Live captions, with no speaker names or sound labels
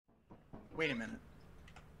Wait a minute.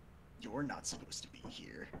 You're not supposed to be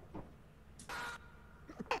here.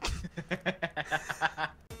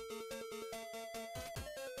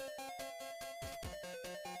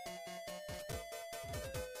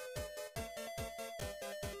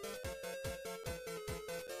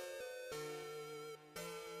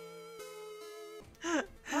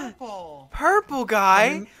 Purple. Purple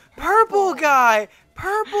guy. Purple guy.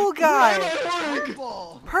 Purple guy.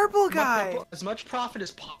 Purple. Purple guy. As much profit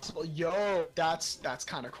as possible. Yo, that's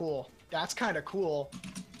kind of cool. That's kind of cool.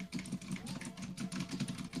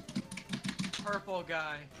 Purple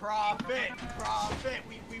guy. Profit. Profit.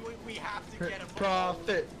 We have to get him.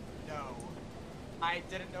 Profit. No. I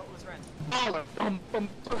didn't know it was Ren.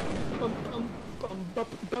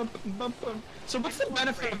 So what's the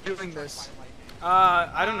benefit of doing this?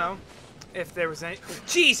 I don't know. If there was any.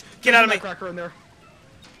 Jeez! Get out of my. Cracker in there.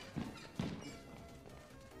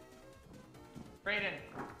 Brayden.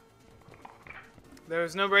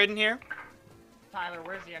 There's no Brayden here. Tyler,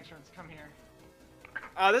 where's the entrance? Come here.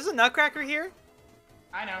 There's a Nutcracker here.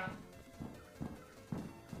 I know.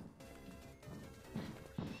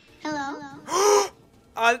 Hello.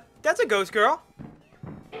 That's a ghost girl.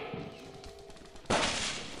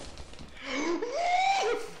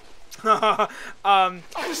 I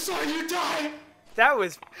saw you die. That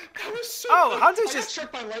was. That was so. Oh, good. Hunter's I just. got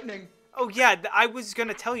struck by lightning. Oh yeah, I was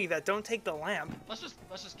gonna tell you that. Don't take the lamp. Let's just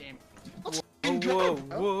game. Whoa,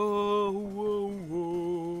 whoa, whoa,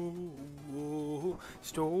 whoa, whoa.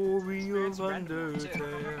 Story of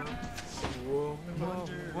Undertale. Whoa, whoa,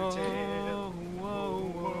 whoa,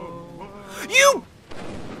 whoa. You!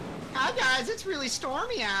 Hi guys, it's really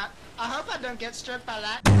stormy out. I hope I don't get struck by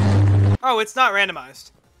lightning. Oh, it's not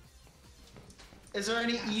randomized. Is there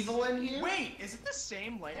any evil in here? Wait, is it the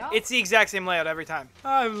same layout? It's the exact same layout every time.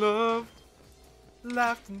 I've loved,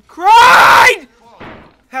 laughed, and cried! Whoa.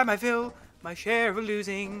 Had my fill, my share of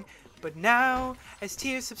losing. But now, as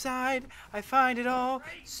tears subside, I find it all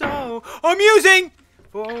so amusing.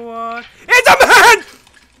 For what? It's a man!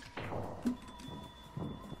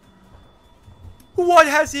 What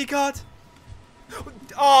has he got?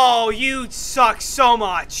 Oh, you suck so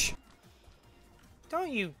much.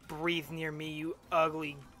 Don't you breathe near me, you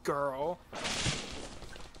ugly girl.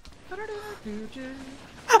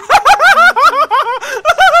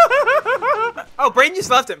 Oh, Brayden just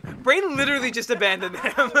left him. Brayden literally just abandoned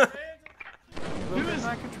him.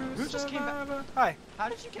 Who just came back? Hi. How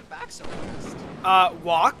did you get back so fast?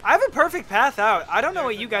 Walk? I have a perfect path out. I don't know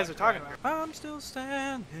what you guys are talking about. I'm still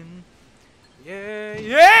standing. Yeah,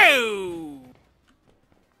 yeah!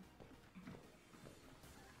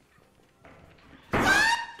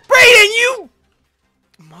 Brayden, you!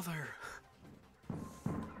 Mother.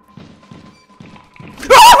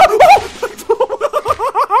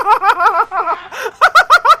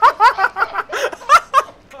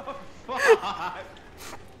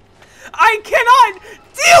 I cannot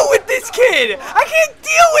deal with this kid! I can't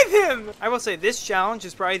deal with him! I will say, this challenge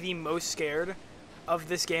is probably the most scared of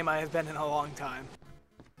this game I have been in a long time.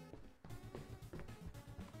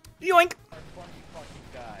 Yoink!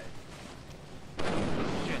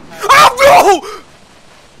 Oh no!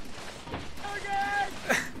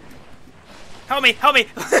 Help me! Help me!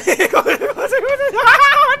 Leave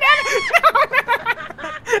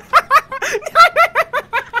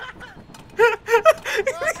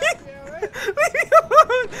me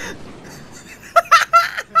alone!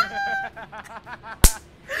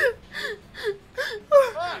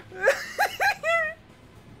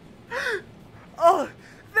 Oh,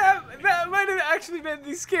 that might have actually been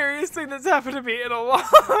the scariest thing that's happened to me in a long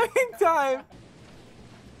time.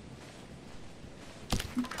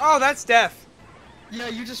 Oh, that's death. Yeah,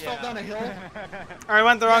 you just fell down a hill. I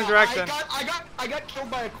went the wrong direction. I got killed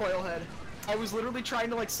by a coil head. I was literally trying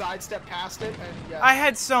to like sidestep past it, and yeah. I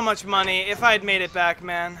had so much money. If I'd made it back,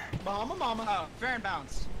 man. Mama. Oh, fair and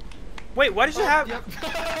balanced. Wait, what did you have? Yep.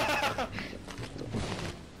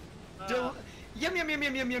 Yum yum yum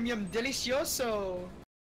yum yum yum yum, delicioso.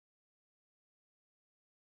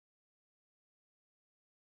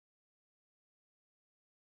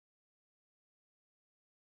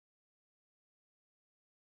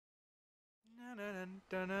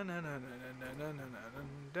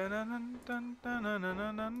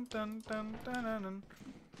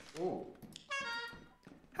 Ooh.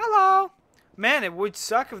 Hello! Man, it would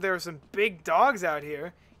suck if there were some big dogs out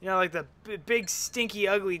here. You know, like the big, stinky,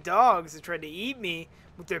 ugly dogs that tried to eat me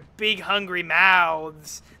with their big, hungry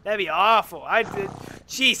mouths. That'd be awful.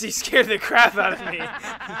 Jeez, he scared the crap out of me.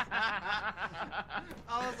 I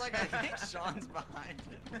was like, I think Sean's behind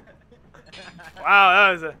it. Wow,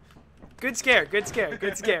 that was a good scare. Good scare.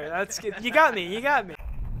 Good scare. That's good. You got me. You got me.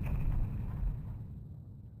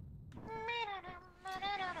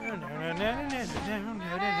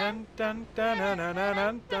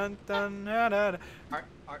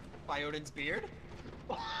 Biodin's beard?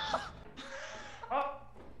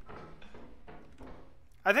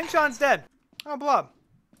 I think Sean's dead. Oh, Blob.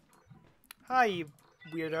 Hi, you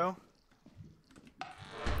weirdo.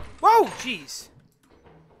 Whoa, jeez.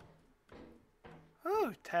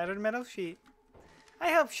 Oh, tattered metal sheet.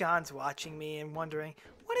 I hope Sean's watching me and wondering,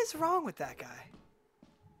 what is wrong with that guy?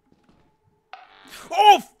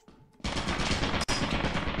 Oh!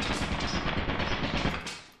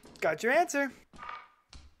 Got your answer.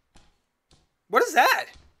 What is that?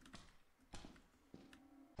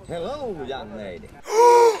 Hello, young lady.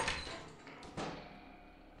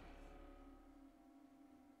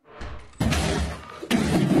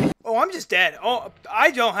 Oh, I'm just dead. Oh,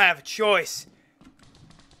 I don't have a choice.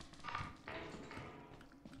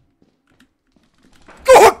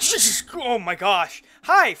 Oh, Jesus. Oh my gosh.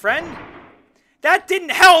 Hi, friend. That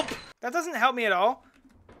didn't help. That doesn't help me at all.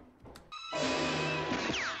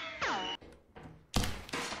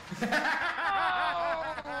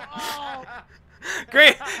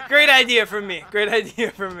 Great idea from me. Great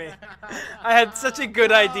idea from me. I had such a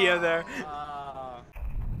good idea there.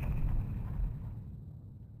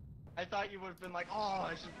 I thought you would have been like, oh,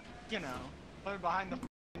 I should, you know, put it behind the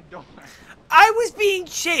door. I was being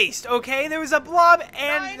chased, okay? There was a blob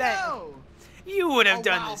and I that. know. You would have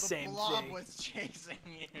done wow, the same blob thing. was chasing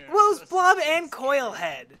you. Well, it was Blob and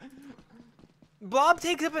Coilhead. Blob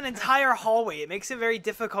takes up an entire hallway. It makes it very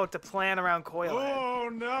difficult to plan around Coilhead. Oh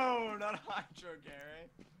no, not Hydro, Gary.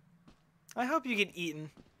 I hope you get eaten.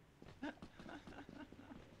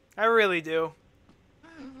 I really do.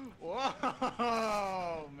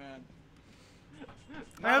 Whoa, man.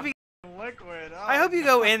 I hope you. Liquid. Oh, I hope you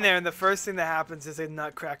go in there and the first thing that happens is a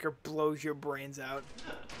nutcracker blows your brains out.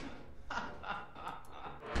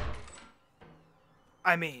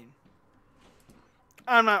 I mean,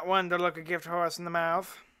 I'm not one to look a gift horse in the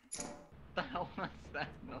mouth. What the hell was that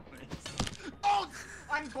noise? Oh,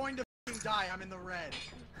 I'm going to die. I'm in the red.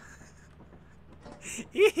 For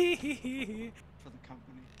the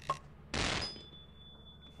company.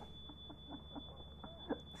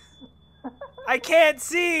 I can't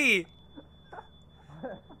see!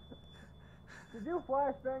 Did you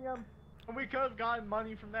flashbang him? And we could have gotten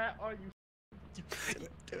money from that. Are you?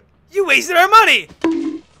 You wasted our money!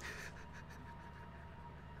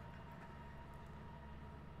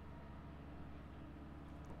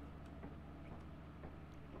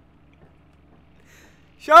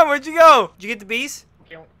 Sean, where'd you go? Did you get the bees?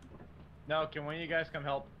 No, can one of you guys come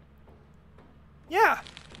help? Yeah.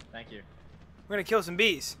 Thank you. We're gonna kill some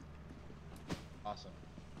bees. Awesome.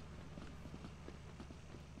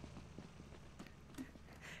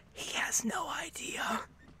 He has no idea.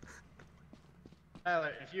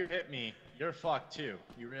 Tyler, if you hit me, you're fucked too.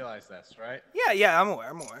 You realize this, right? Yeah, I'm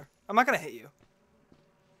aware. I'm not gonna hit you.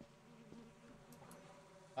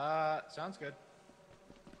 Sounds good.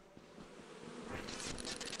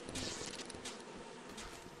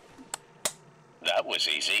 That was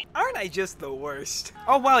easy. Aren't I just the worst?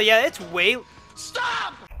 Oh, well, yeah, it's way...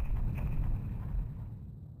 Stop!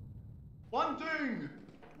 One thing!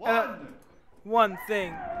 One! One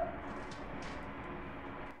thing.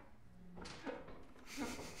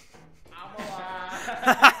 I'm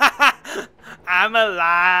alive. I'm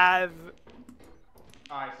alive.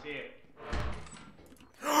 Oh, I see it.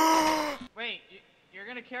 Wait, you're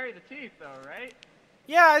gonna carry the teeth though, right?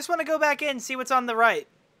 Yeah, I just want to go back in and see what's on the right.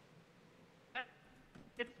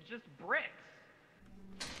 It's just bricks.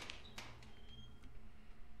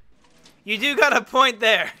 You do got a point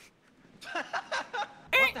there. What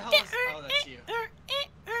the hell is... Oh, that's you.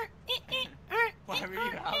 Why were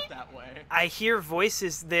you out that way? I hear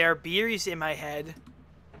voices. There are beers in my head.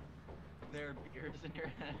 There are beers in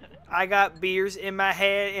your head. I got beers in my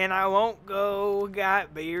head and I won't go.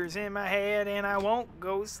 Got beers in my head and I won't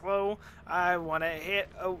go slow. I want to hit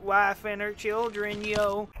a wife and her children,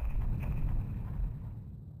 yo.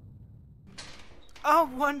 Oh,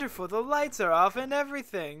 wonderful. The lights are off and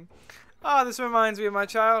everything. Oh, this reminds me of my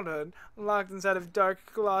childhood. Locked inside of dark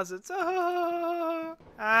closets.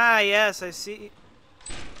 Ah, yes, I see.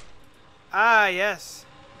 Ah, yes.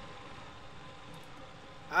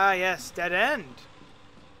 Ah, yes, dead end.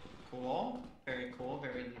 Cool. Very cool.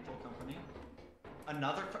 Very lethal company.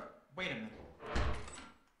 Another... Wait a minute.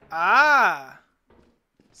 Ah.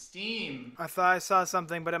 Steam. I thought I saw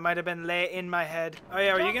something, but it might have been lay in my head. Oh,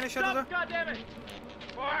 yeah, are you going to shut the door? God damn it!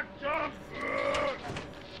 Fuck, jump!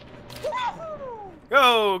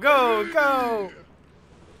 Go, go, go!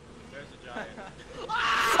 There's a giant.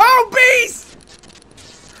 Oh, bees!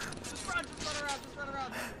 Just run around, just run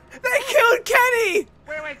around. They killed Kenny!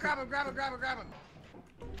 Wait, away. Grab him.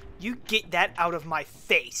 You get that out of my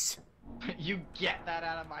face. You get that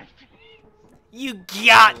out of my face. You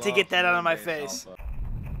got to get that out of my face.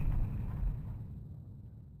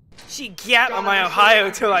 She got on my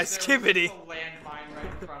Ohio till I skippity. There's a landmine right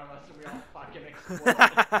in front of us and we all fucking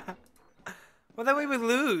exploded. Well, then we would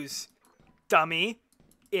lose. Dummy.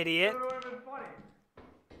 Idiot.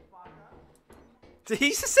 Did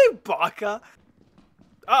he just say baka?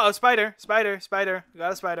 Uh-oh, spider. Spider. We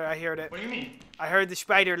got a spider. I heard it. What do you mean? I heard the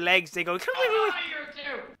spider legs. They go...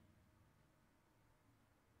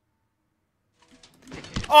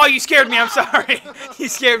 Oh, you scared me. I'm sorry. You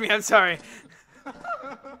scared me. I'm sorry.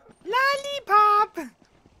 Lollipop. Can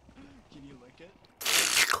you lick it?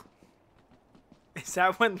 Is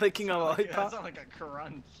that one licking a lollipop? Yeah, that sounds like a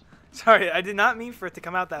crunch. Sorry, I did not mean for it to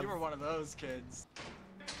come out that way. You were one of those kids.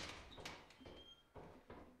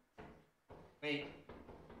 Wait.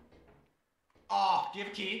 Oh, do you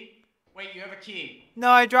have a key? Wait, you have a key. No,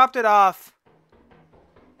 I dropped it off.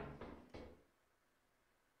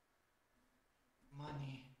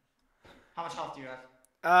 Money. How much health do you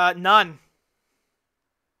have? None.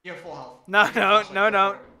 You have full health. No.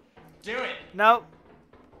 Do it. No.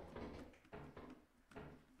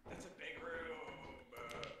 That's a big room.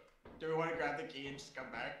 Do we want to grab the key and just come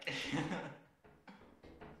back?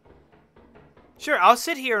 Sure, I'll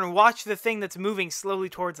sit here and watch the thing that's moving slowly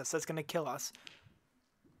towards us. That's gonna kill us.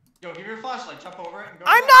 Yo, give your flashlight. Jump over it and go.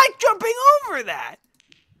 I'm not jumping over that.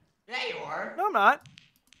 Yeah, you are. No, I'm not.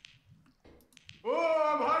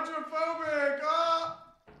 Oh, I'm hydrophobic. Oh.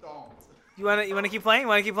 Don't. You wanna keep playing? You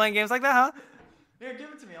wanna keep playing games like that, huh? Here, give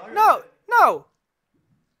it to me. No.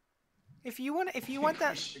 If you want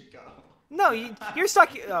that. We should go. No, you're stuck.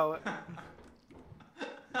 Oh.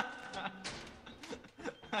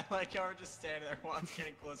 I like how we're just standing there while it's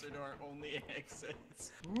getting closer to our only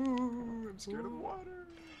exits. Ooh, I'm scared of water.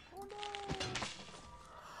 Oh no.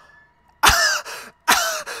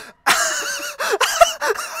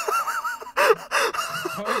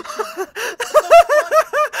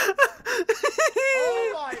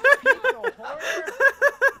 Oh my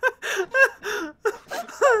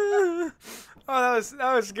Oh,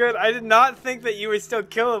 that was good. I did not think that you were still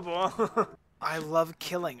killable. I love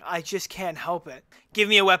killing. I just can't help it. Give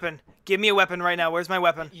me a weapon. Give me a weapon right now. Where's my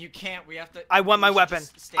weapon? You can't. We have to. I want my weapon.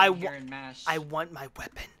 I want my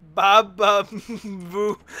weapon. Baba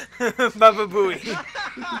boo. Baba booey.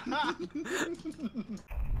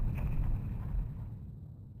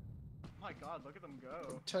 My God, look at them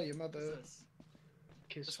go. Tell your mother.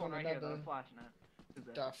 Kiss This one right here, the flashing at.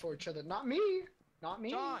 Die for each other. Not me. Not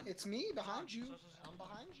me. John. It's me behind you. John. I'm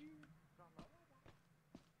behind you.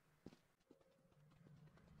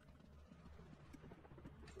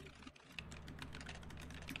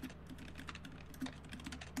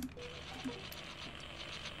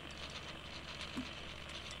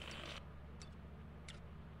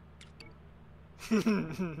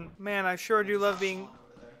 Man, I sure do love being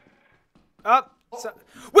up. So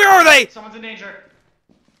where are they? Someone's in danger.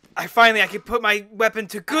 I can put my weapon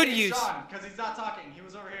to good use. Sean, because he's not talking. He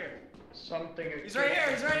was over here. Something. He's right here.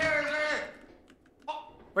 He's right here. He's right here.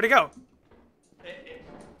 Oh. Where'd he go?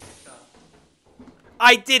 Go.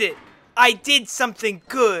 I did it. I did something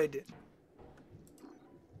good.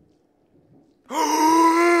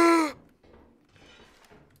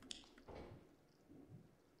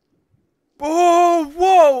 Oh,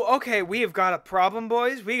 whoa. Okay, we have got a problem,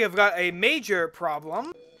 boys. We have got a major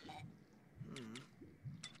problem.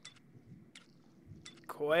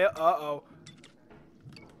 Koya, uh-oh.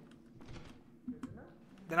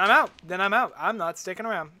 Then I'm out. I'm not sticking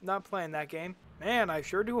around. Not playing that game. Man, I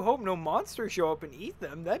sure do hope no monsters show up and eat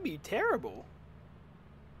them. That'd be terrible.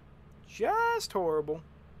 Just horrible.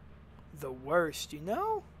 The worst, you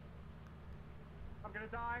know? I'm gonna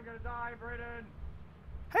die, Brayden.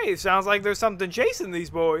 Hey, sounds like there's something chasing these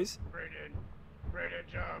boys. Brayden,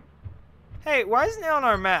 jump. Hey, why isn't it on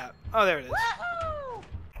our map? Oh, there it is.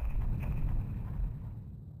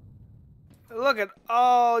 Look at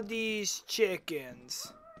all these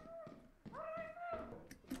chickens.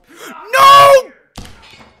 No!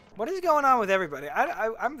 What is going on with everybody?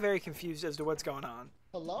 I'm very confused as to what's going on.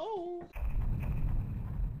 Hello?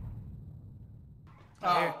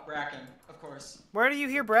 Oh, Bracken, of course. Where do you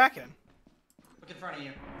hear Bracken? Look in front of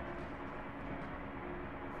you.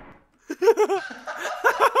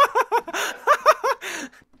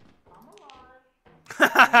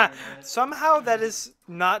 Somehow that is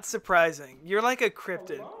not surprising. You're like a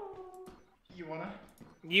cryptid. You wanna?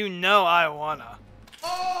 You know I wanna.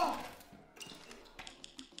 Oh!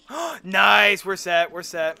 Nice, we're set.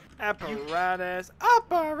 Apparatus.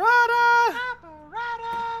 Apparatus!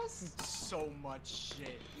 Apparatus! so much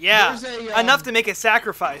shit. Yeah, There's a, enough to make a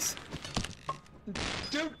sacrifice.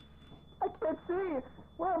 Dude, I can't see.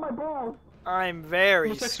 Where are my balls? I'm very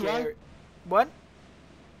Homosexual? scared. What?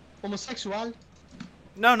 Homosexual?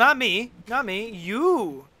 No, not me. Not me.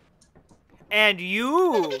 You. And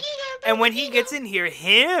you. And when he gets in here,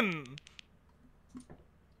 him.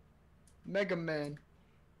 Mega Man.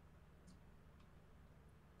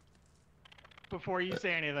 Before you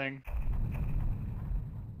say anything.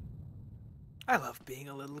 I love being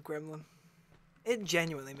a little gremlin. It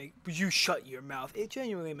genuinely makes you shut your mouth. It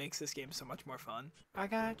genuinely makes this game so much more fun. I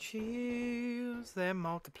got chills, they're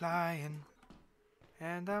multiplying,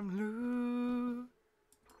 and I'm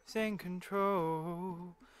losing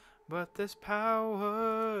control. But this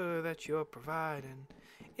power that you're providing,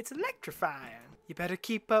 it's electrifying. You better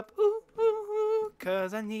keep up, ooh, ooh, ooh,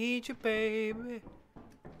 'cause I need you, baby.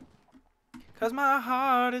 'Cause my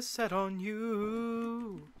heart is set on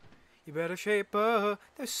you. You better shape up.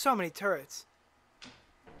 There's so many turrets.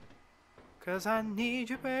 'Cause I need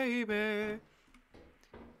you, baby.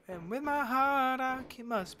 And with my heart, it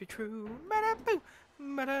must be true.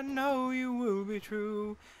 But I know you will be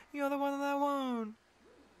true. You're the one that I want.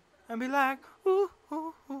 And be like, ooh,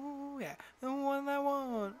 ooh, ooh, yeah. The one that I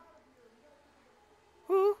want.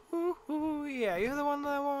 Ooh, ooh, ooh, yeah. You're the one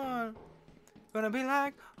that I want. Gonna be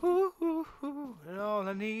like, ooh, ooh, ooh. And all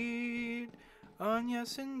I need. Oh,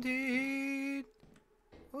 yes, indeed.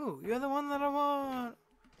 Ooh, you're the one that I want.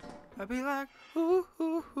 I'd be like, ooh,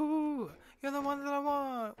 ooh, ooh. You're the one that I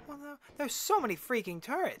want. There's so many freaking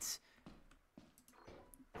turrets.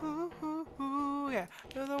 Ooh, ooh, ooh, yeah.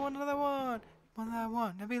 You're the one that I want. One that I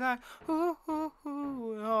want. I'd be like, ooh, ooh,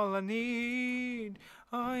 ooh. All I need.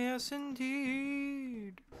 Oh, yes,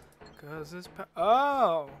 indeed. 'Cause it's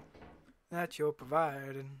oh, that you're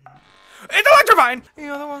providing. It's electrifying!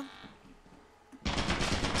 You're the one.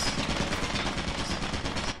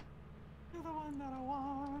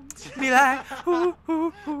 Be like, ooh,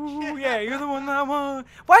 ooh, ooh, yeah, you're the one that I want.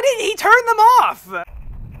 Why didn't he turn them off?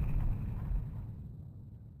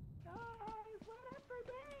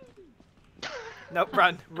 Nope,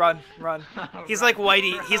 run, run, run. He's like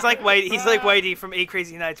Whitey. He's like Whitey. He's like Whitey from 8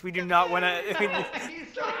 Crazy Nights. We do not want to.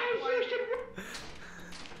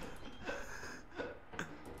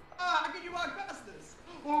 How can you walk past this?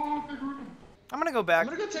 I'm gonna go back.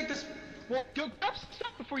 I'm gonna go take this. Well, go grab some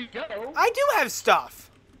stuff before you go. I do have stuff.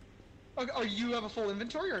 Okay, oh, you have a full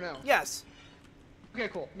inventory or no? Yes. Okay,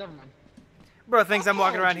 cool. Never mind. Bro thinks I'm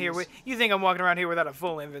walking around here Apologies. with. You think I'm walking around here without a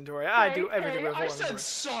full inventory? I do everything with a full I inventory. said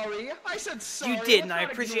sorry. I said sorry. You did, and I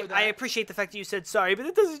appreciate the fact that you said sorry, but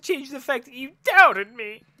it doesn't change the fact that you doubted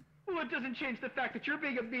me. Well, it doesn't change the fact that you're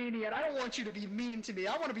being a meanie, and I don't want you to be mean to me.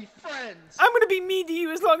 I want to be friends. I'm gonna be mean to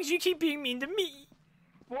you as long as you keep being mean to me.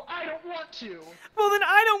 Well, I don't want to. Well, then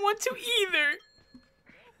I don't want to either.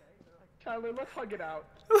 Tyler, let's hug it out.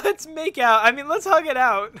 Let's make out. I mean, let's hug it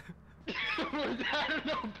out. I don't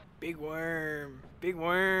know. Big worm. Big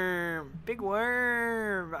worm. Big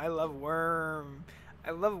worm. I love worm.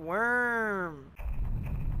 I love worm.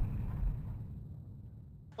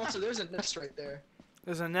 Also, there's a nest right there.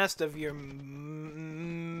 There's a nest of your.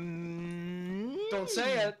 Don't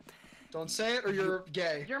say it. Don't say it, or you're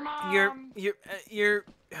gay. Your mom. You're.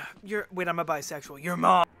 Wait, I'm a bisexual. Your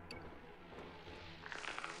mom.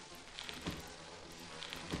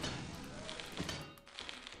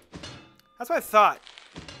 That's what I thought.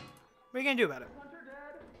 What are you gonna do about it?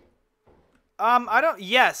 I don't.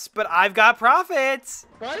 Yes, but I've got profits.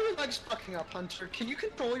 Why are your legs fucking up, Hunter? Can you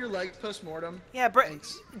control your legs post-mortem? Yeah, bro.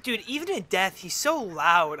 Thanks. Dude, even in death, he's so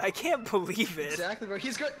loud. I can't believe it. Exactly, bro.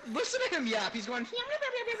 He's good. Listen to him yap. He's going.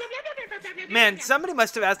 Man, somebody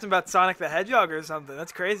must have asked him about Sonic the Hedgehog or something.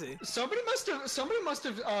 That's crazy. Somebody must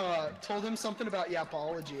have told him something about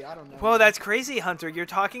yapology. I don't know. Whoa, that's crazy, Hunter. You're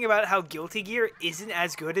talking about how Guilty Gear isn't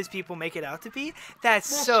as good as people make it out to be?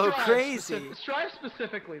 That's Well, so Strive crazy. Strive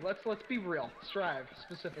specifically. Let's be real. Strive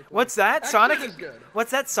specifically. What's that? Actually, Sonic is good.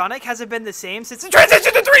 What's that? Sonic hasn't been the same since the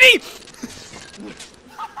transition to 3D.